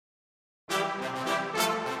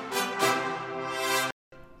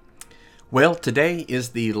Well, today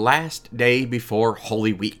is the last day before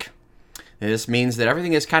Holy Week. This means that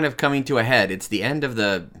everything is kind of coming to a head. It's the end of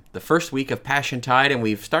the first week of Passiontide, and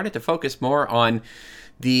we've started to focus more on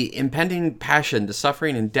the impending passion, the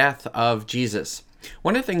suffering and death of Jesus.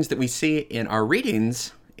 One of the things that we see in our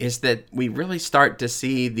readings is that we really start to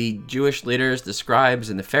see the Jewish leaders, the scribes,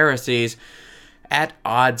 and the Pharisees at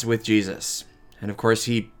odds with Jesus. And of course,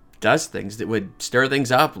 he does things that would stir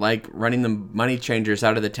things up, like running the money changers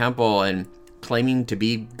out of the temple and claiming to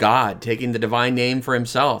be God, taking the divine name for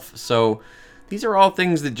himself. So these are all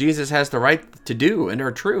things that Jesus has the right to do and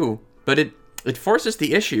are true, but it forces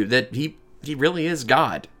the issue that he really is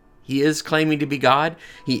God. He is claiming to be God.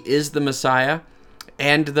 He is the Messiah,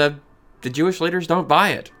 and the Jewish leaders don't buy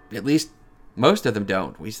it. At least most of them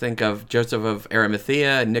don't. We think of Joseph of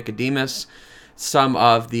Arimathea and Nicodemus. Some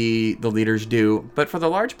of the leaders do, but for the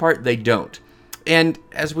large part, they don't. And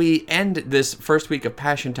as we end this first week of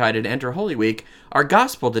Passiontide and enter Holy Week, our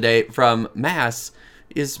gospel today from Mass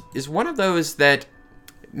is one of those that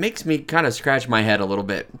makes me kind of scratch my head a little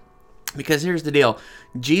bit. Because here's the deal.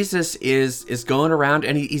 Jesus is going around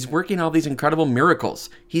and he's working all these incredible miracles.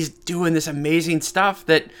 He's doing this amazing stuff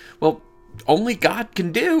that, well, only God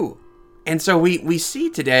can do. And so we see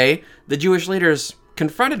today the Jewish leaders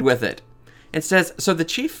confronted with it. It says, so the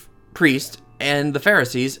chief priest and the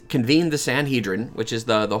Pharisees convened the Sanhedrin, which is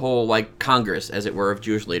the whole like Congress, as it were, of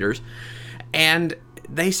Jewish leaders. And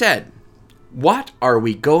they said, what are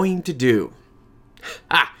we going to do?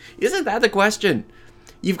 Isn't that the question?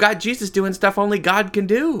 You've got Jesus doing stuff only God can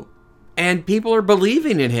do. And people are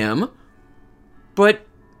believing in him. But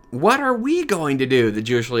what are we going to do, the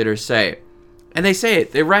Jewish leaders say. And they say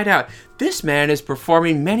it, they write out, this man is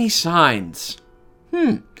performing many signs.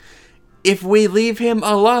 If we leave him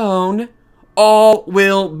alone, all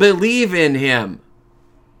will believe in him.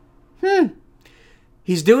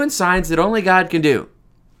 He's doing signs that only God can do.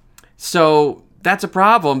 So that's a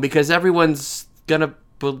problem because everyone's going to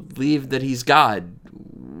believe that he's God,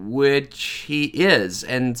 which he is.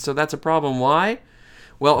 And so that's a problem. Why?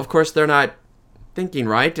 Well, of course, they're not thinking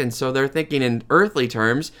right, and so they're thinking in earthly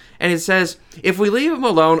terms. And it says, if we leave him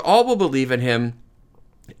alone, all will believe in him,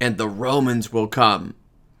 and the Romans will come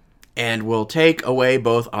and will take away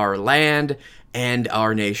both our land and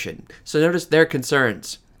our nation. So notice their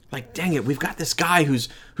concerns. Like, dang it, we've got this guy who's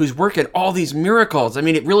working all these miracles. I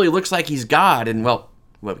mean, it really looks like he's God, and well,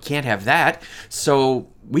 we can't have that. So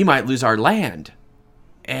we might lose our land,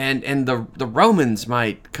 and the Romans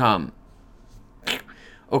might come.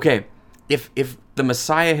 Okay, if the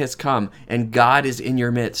Messiah has come and God is in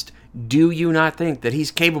your midst, do you not think that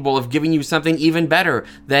he's capable of giving you something even better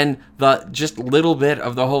than the just little bit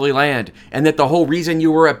of the Holy Land? And that the whole reason you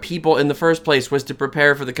were a people in the first place was to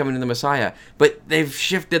prepare for the coming of the Messiah. But they've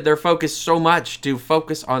shifted their focus so much to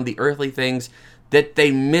focus on the earthly things that they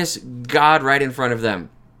miss God right in front of them.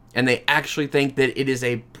 And they actually think that it is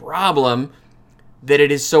a problem that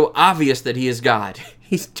it is so obvious that he is God.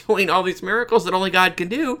 He's doing all these miracles that only God can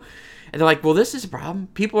do. And they're like, well, this is a problem.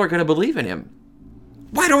 People are going to believe in him.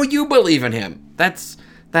 Why don't you believe in him? That's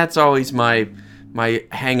always my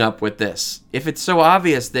hang up with this. If it's so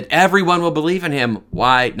obvious that everyone will believe in him,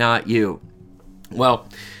 why not you? Well,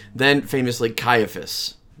 then famously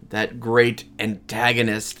Caiaphas, that great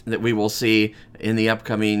antagonist that we will see in the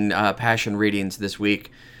upcoming Passion readings this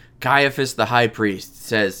week. Caiaphas, the high priest,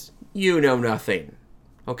 says, you know nothing.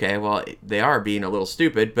 Okay, well, they are being a little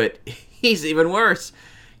stupid, but he's even worse.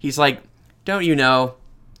 He's like, don't you know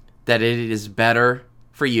that it is better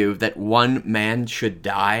for you that one man should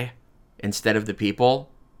die instead of the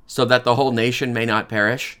people, so that the whole nation may not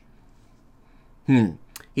perish?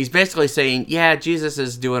 He's basically saying, yeah, Jesus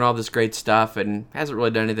is doing all this great stuff and hasn't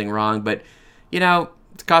really done anything wrong, but, you know,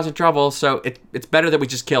 it's causing trouble, so it's better that we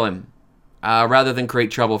just kill him, rather than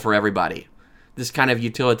create trouble for everybody. This kind of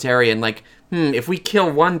utilitarian, like, if we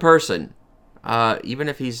kill one person, even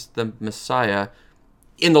if he's the Messiah,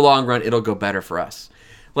 in the long run, it'll go better for us.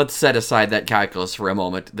 Let's set aside that calculus for a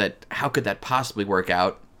moment, that how could that possibly work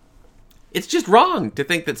out? It's just wrong to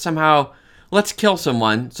think that somehow, let's kill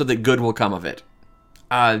someone so that good will come of it.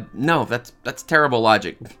 No, that's terrible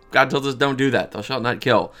logic. God tells us don't do that. Thou shalt not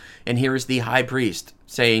kill. And here is the high priest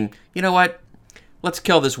saying, you know what? Let's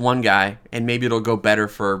kill this one guy, and maybe it'll go better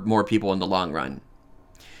for more people in the long run.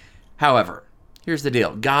 However, here's the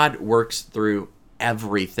deal. God works through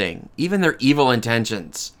everything, even their evil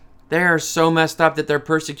intentions. They are so messed up that they're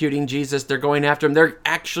persecuting Jesus. They're going after him. They're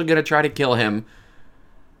actually going to try to kill him.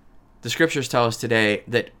 The scriptures tell us today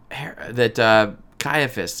that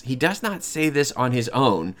Caiaphas, he does not say this on his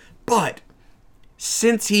own, but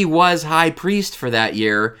since he was high priest for that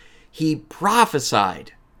year, he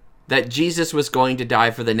prophesied that Jesus was going to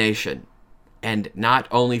die for the nation. And not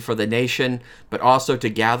only for the nation, but also to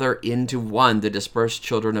gather into one the dispersed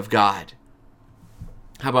children of God.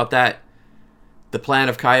 How about that? The plan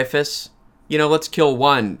of Caiaphas? Let's kill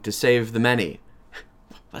one to save the many.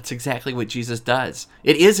 That's exactly what Jesus does.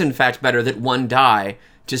 It is, in fact, better that one die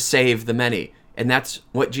to save the many. And that's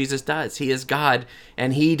what Jesus does. He is God,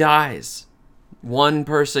 and he dies. One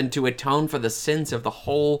person to atone for the sins of the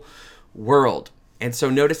whole world. And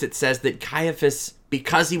so notice it says that Caiaphas,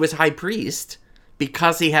 because he was high priest,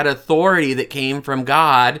 because he had authority that came from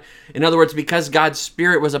God, in other words, because God's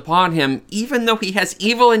Spirit was upon him, even though he has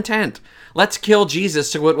evil intent, let's kill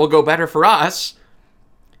Jesus so it will go better for us,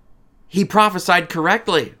 he prophesied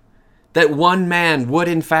correctly that one man would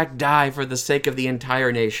in fact die for the sake of the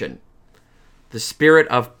entire nation. The spirit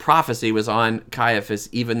of prophecy was on Caiaphas,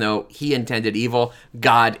 even though he intended evil,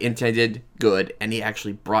 God intended good, and he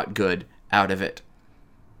actually brought good out of it.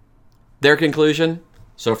 Their conclusion?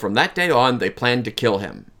 So from that day on, they planned to kill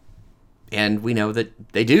him. And we know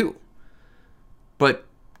that they do. But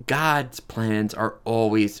God's plans are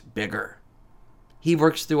always bigger. He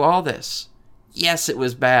works through all this. Yes, it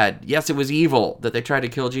was bad. Yes, it was evil that they tried to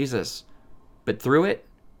kill Jesus. But through it,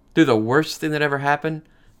 through the worst thing that ever happened,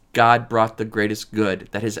 God brought the greatest good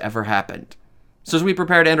that has ever happened. So as we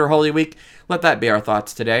prepare to enter Holy Week, let that be our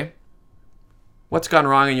thoughts today. What's gone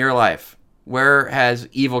wrong in your life? Where has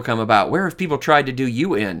evil come about? Where have people tried to do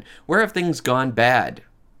you in? Where have things gone bad?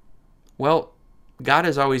 Well, God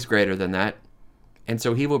is always greater than that. And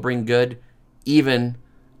so he will bring good even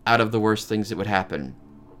out of the worst things that would happen.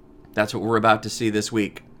 That's what we're about to see this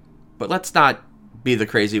week. But let's not be the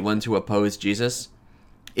crazy ones who oppose Jesus.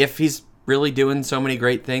 If he's really doing so many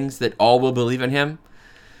great things that all will believe in him,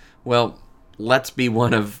 well, let's be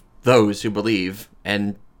one of those who believe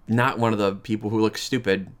and not one of the people who look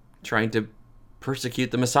stupid trying to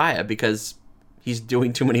persecute the Messiah because he's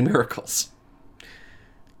doing too many miracles.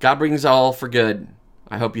 God brings all for good.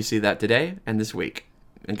 I hope you see that today and this week.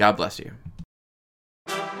 And God bless you.